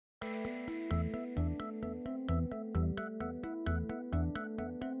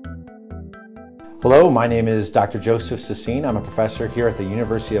Hello, my name is Dr. Joseph Sassine. I'm a professor here at the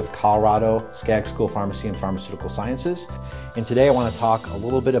University of Colorado Skaggs School of Pharmacy and Pharmaceutical Sciences. And today I want to talk a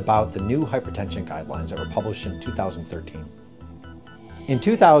little bit about the new hypertension guidelines that were published in 2013. In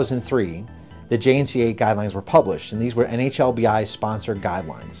 2003, the JNC8 guidelines were published, and these were NHLBI-sponsored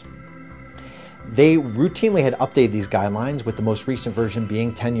guidelines. They routinely had updated these guidelines, with the most recent version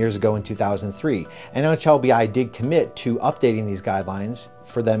being 10 years ago in 2003. NHLBI did commit to updating these guidelines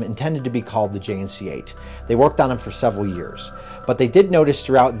for them intended to be called the JNC8. They worked on them for several years, but they did notice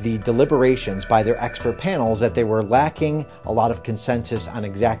throughout the deliberations by their expert panels that they were lacking a lot of consensus on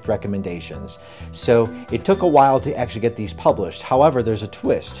exact recommendations. So it took a while to actually get these published. However, there's a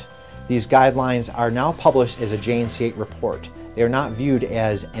twist. These guidelines are now published as a JNC8 report. They are not viewed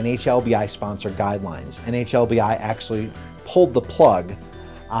as NHLBI-sponsored guidelines. NHLBI actually pulled the plug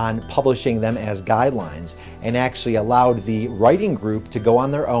on publishing them as guidelines and actually allowed the writing group to go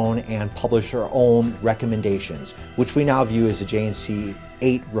on their own and publish their own recommendations, which we now view as a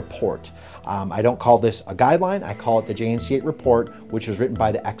JNC8 report. I don't call this a guideline, I call it the JNC8 report, which was written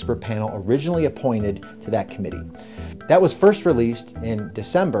by the expert panel originally appointed to that committee. That was first released in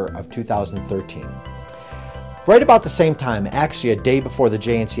December of 2013. Right about the same time, actually a day before the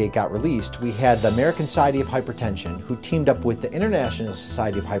JNC8 got released, we had the American Society of Hypertension, who teamed up with the International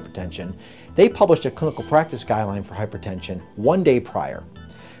Society of Hypertension. They published a clinical practice guideline for hypertension one day prior.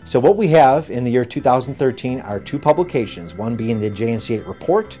 So what we have in the year 2013 are two publications, one being the JNC8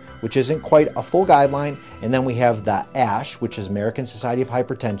 report, which isn't quite a full guideline, and then we have the ASH, which is American Society of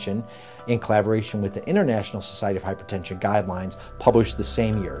Hypertension, in collaboration with the International Society of Hypertension guidelines, published the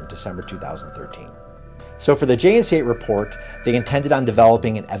same year, December 2013. So for the JNC8 report, they intended on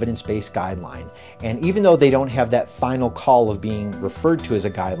developing an evidence-based guideline. And even though they don't have that final call of being referred to as a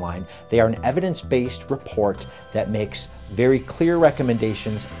guideline, they are an evidence-based report that makes very clear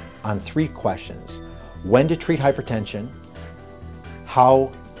recommendations on three questions: when to treat hypertension,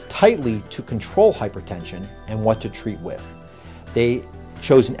 how tightly to control hypertension, and what to treat with. They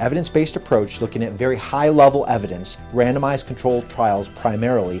chose an evidence-based approach looking at very high-level evidence, randomized controlled trials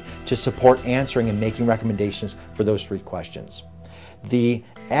primarily, to support answering and making recommendations for those three questions. The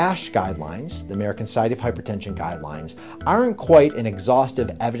ASH guidelines, the American Society of Hypertension guidelines, aren't quite an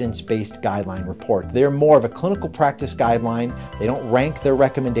exhaustive evidence-based guideline report. They're more of a clinical practice guideline. They don't rank their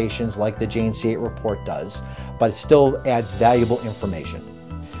recommendations like the JNC8 report does, but it still adds valuable information.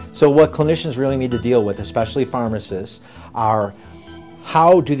 So what clinicians really need to deal with, especially pharmacists, are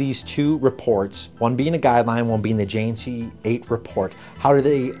how do these two reports, one being a guideline, one being the JNC8 report, how do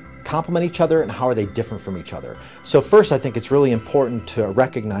they complement each other and how are they different from each other? So first, I think it's really important to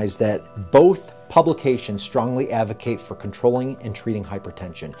recognize that both publications strongly advocate for controlling and treating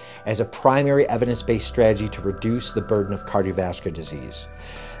hypertension as a primary evidence-based strategy to reduce the burden of cardiovascular disease.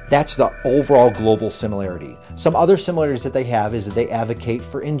 That's the overall global similarity. Some other similarities that they have is that they advocate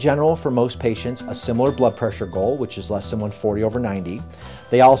for, in general, for most patients, a similar blood pressure goal, which is less than 140/90.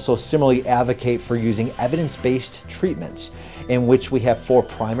 They also similarly advocate for using evidence-based treatments, in which we have four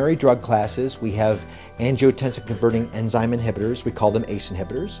primary drug classes. We have angiotensin-converting enzyme inhibitors, we call them ACE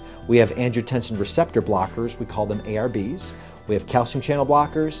inhibitors. We have angiotensin receptor blockers, we call them ARBs. We have calcium channel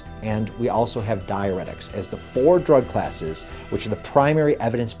blockers, and we also have diuretics as the four drug classes which are the primary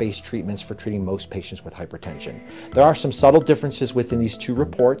evidence-based treatments for treating most patients with hypertension. There are some subtle differences within these two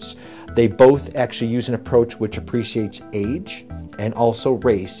reports. They both actually use an approach which appreciates age and also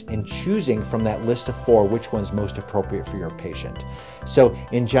race in choosing from that list of four which one's most appropriate for your patient. So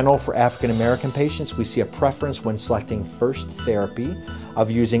in general, for African American patients, we see a preference when selecting first therapy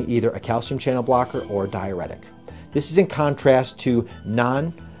of using either a calcium channel blocker or a diuretic. This is in contrast to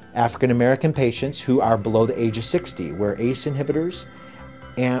non-African American patients who are below the age of 60, where ACE inhibitors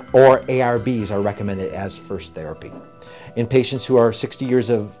or ARBs are recommended as first therapy. In patients who are 60 years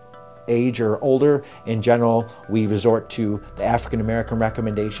of age or older, in general, we resort to the African American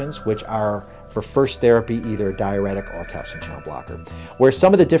recommendations, which are for first therapy either a diuretic or a calcium channel blocker. Where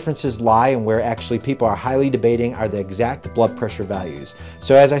some of the differences lie and where actually people are highly debating are the exact blood pressure values.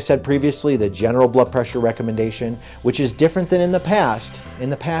 So as I said previously, the general blood pressure recommendation, which is different than in the past. In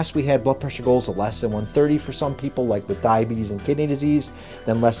the past, we had blood pressure goals of less than 130 for some people, like with diabetes and kidney disease,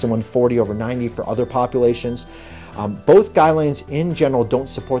 then less than 140/90 for other populations. Both guidelines in general don't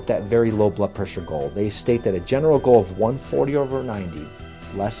support that very low blood pressure goal. They state that a general goal of 140/90,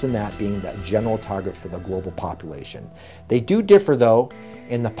 less than that being the general target for the global population. They do differ though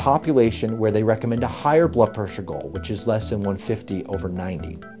in the population where they recommend a higher blood pressure goal, which is less than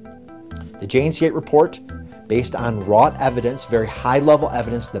 150/90. The JNC8 report, based on raw evidence, very high level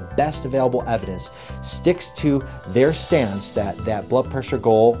evidence, the best available evidence, sticks to their stance that that blood pressure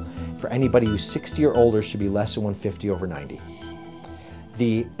goal for anybody who's 60 or older should be less than 150 over 90.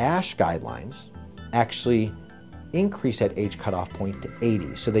 The ASH guidelines actually increase that age cutoff point to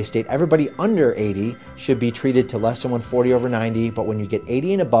 80. So they state everybody under 80 should be treated to less than 140 over 90, but when you get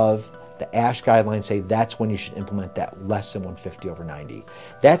 80 and above, the ASH guidelines say that's when you should implement that less than 150 over 90.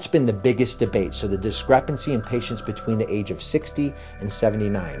 That's been the biggest debate. So the discrepancy in patients between the age of 60 and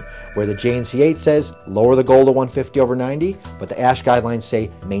 79, where the JNC8 says lower the goal to 150 over 90, but the ASH guidelines say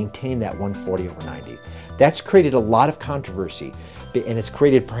maintain that 140 over 90. That's created a lot of controversy, and it's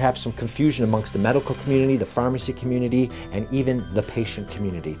created perhaps some confusion amongst the medical community, the pharmacy community, and even the patient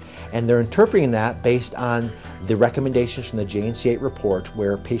community. And they're interpreting that based on the recommendations from the JNC8 report,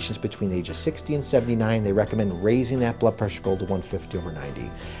 where patients between the age of 60 and 79, they recommend raising that blood pressure goal to 150 over 90.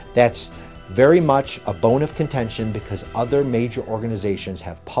 That's very much a bone of contention because other major organizations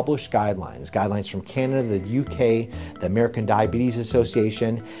have published guidelines from Canada, the UK, the American Diabetes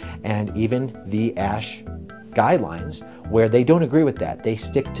Association, and even the ASH guidelines, where they don't agree with that. They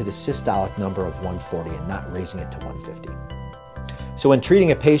stick to the systolic number of 140 and not raising it to 150. So when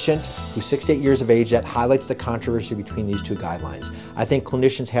treating a patient who's 68 years of age, that highlights the controversy between these two guidelines. I think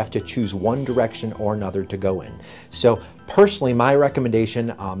clinicians have to choose one direction or another to go in. So personally, my recommendation,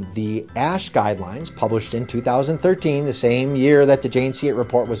 the ASH guidelines published in 2013, the same year that the JNC8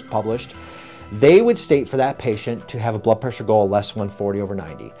 report was published, they would state for that patient to have a blood pressure goal of less than 140 over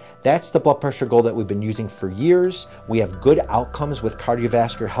 90. That's the blood pressure goal that we've been using for years. We have good outcomes with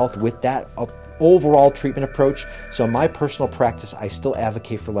cardiovascular health with that overall treatment approach. So in my personal practice, I still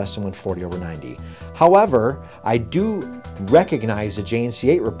advocate for less than 140 over 90. However, I do recognize the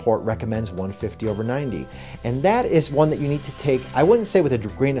JNC8 report recommends 150 over 90. And that is one that you need to take, I wouldn't say with a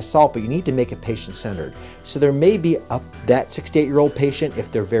grain of salt, but you need to make it patient-centered. So there may be that 68-year-old patient,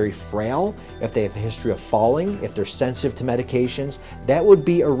 if they're very frail, if they have a history of falling, if they're sensitive to medications, that would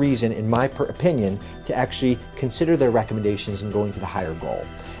be a reason, in my opinion, to actually consider their recommendations and going to the higher goal.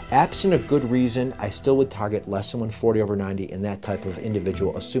 Absent a good reason, I still would target less than 140 over 90 in that type of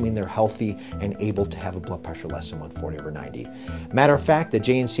individual, assuming they're healthy and able to have a blood pressure less than 140 over 90. Matter of fact, the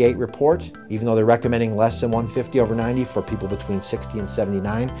JNC8 report, even though they're recommending less than 150 over 90 for people between 60 and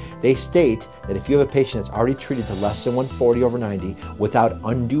 79, they state that if you have a patient that's already treated to less than 140 over 90 without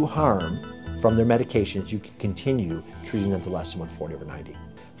undue harm from their medications, you can continue treating them to less than 140 over 90.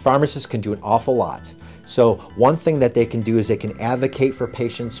 Pharmacists can do an awful lot. So one thing that they can do is they can advocate for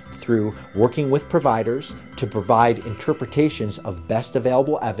patients through working with providers to provide interpretations of best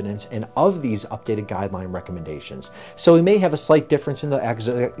available evidence and of these updated guideline recommendations. So we may have a slight difference in the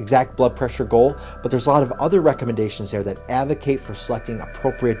exact blood pressure goal, but there's a lot of other recommendations there that advocate for selecting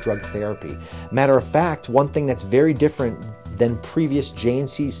appropriate drug therapy. Matter of fact, one thing that's very different than previous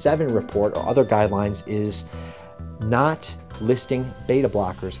JNC7 report or other guidelines is not listing beta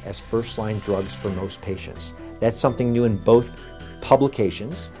blockers as first-line drugs for most patients. That's something new in both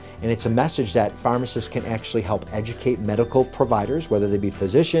publications, and it's a message that pharmacists can actually help educate medical providers, whether they be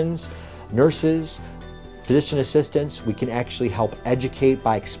physicians, nurses, physician assistants. We can actually help educate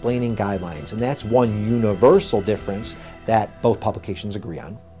by explaining guidelines, and that's one universal difference that both publications agree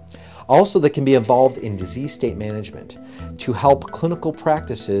on. Also, they can be involved in disease state management to help clinical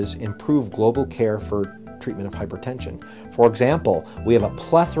practices improve global care for treatment of hypertension. For example, we have a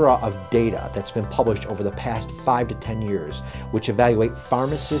plethora of data that's been published over the past 5 to 10 years, which evaluate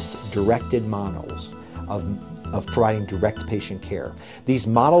pharmacist-directed models of providing direct patient care. These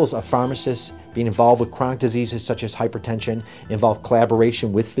models of pharmacists being involved with chronic diseases such as hypertension involve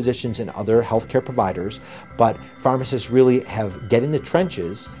collaboration with physicians and other healthcare providers, but pharmacists really get in the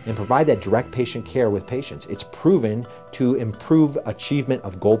trenches and provide that direct patient care with patients. It's proven to improve achievement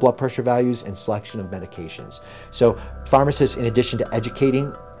of goal blood pressure values and selection of medications. So pharmacists, in addition to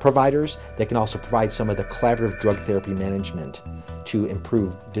educating providers, they can also provide some of the collaborative drug therapy management to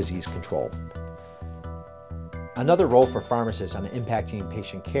improve disease control. Another role for pharmacists on impacting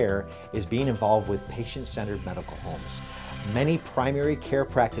patient care is being involved with patient-centered medical homes. Many primary care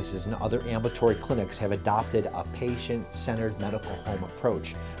practices and other ambulatory clinics have adopted a patient-centered medical home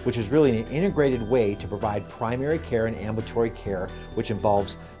approach, which is really an integrated way to provide primary care and ambulatory care, which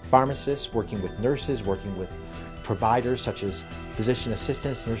involves pharmacists working with nurses, working with providers such as physician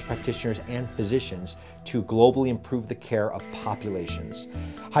assistants, nurse practitioners, and physicians to globally improve the care of populations.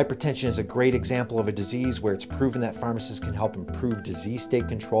 Hypertension is a great example of a disease where it's proven that pharmacists can help improve disease state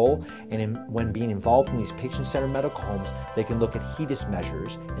control, and when being involved in these patient-centered medical homes, they can look at HEDIS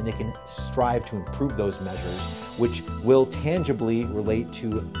measures and they can strive to improve those measures, which will tangibly relate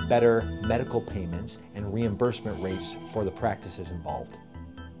to better medical payments and reimbursement rates for the practices involved.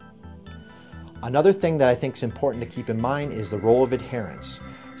 Another thing that I think is important to keep in mind is the role of adherence.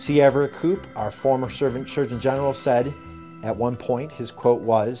 C. Everett Koop, our former Surgeon General, said at one point, his quote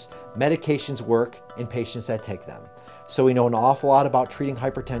was, "Medications work in patients that take them." So we know an awful lot about treating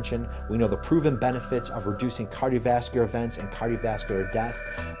hypertension. We know the proven benefits of reducing cardiovascular events and cardiovascular death,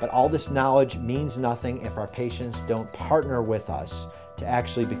 but all this knowledge means nothing if our patients don't partner with us to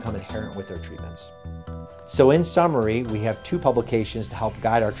actually become adherent with their treatments. So in summary, we have two publications to help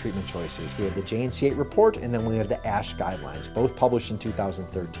guide our treatment choices. We have the JNC8 report, and then we have the ASH guidelines, both published in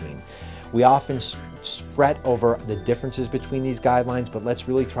 2013. We often fret over the differences between these guidelines, but let's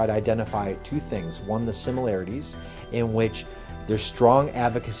really try to identify two things. One, the similarities, in which there's strong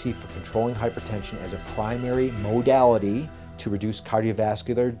advocacy for controlling hypertension as a primary modality to reduce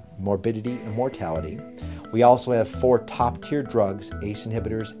cardiovascular morbidity and mortality. We also have 4 top-tier drugs: ACE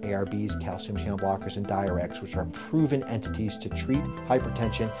inhibitors, ARBs, calcium channel blockers, and diuretics, which are proven entities to treat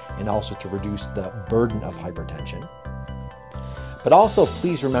hypertension and also to reduce the burden of hypertension. But also,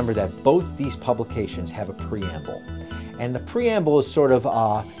 please remember that both these publications have a preamble. And the preamble is sort of,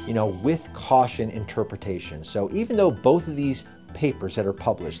 with caution interpretation. So even though both of these papers that are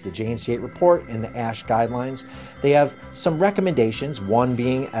published, the JNC8 report and the ASH guidelines, they have some recommendations, one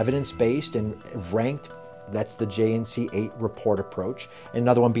being evidence-based and ranked. That's the JNC8 report approach. And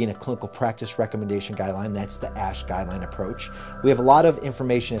another one being a clinical practice recommendation guideline. That's the ASH guideline approach. We have a lot of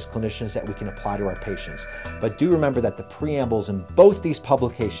information as clinicians that we can apply to our patients. But do remember that the preambles in both these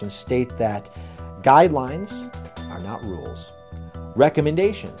publications state that guidelines are not rules.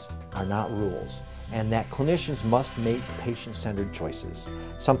 Recommendations are not rules. And that clinicians must make patient-centered choices.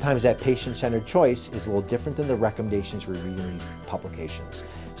 Sometimes that patient-centered choice is a little different than the recommendations we read in these publications.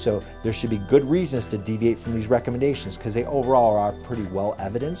 So there should be good reasons to deviate from these recommendations because they overall are pretty well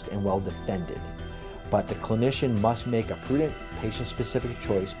evidenced and well defended. But the clinician must make a prudent patient-specific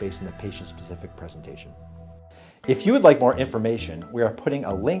choice based on the patient-specific presentation. If you would like more information, we are putting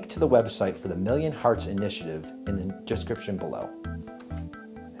a link to the website for the Million Hearts Initiative in the description below.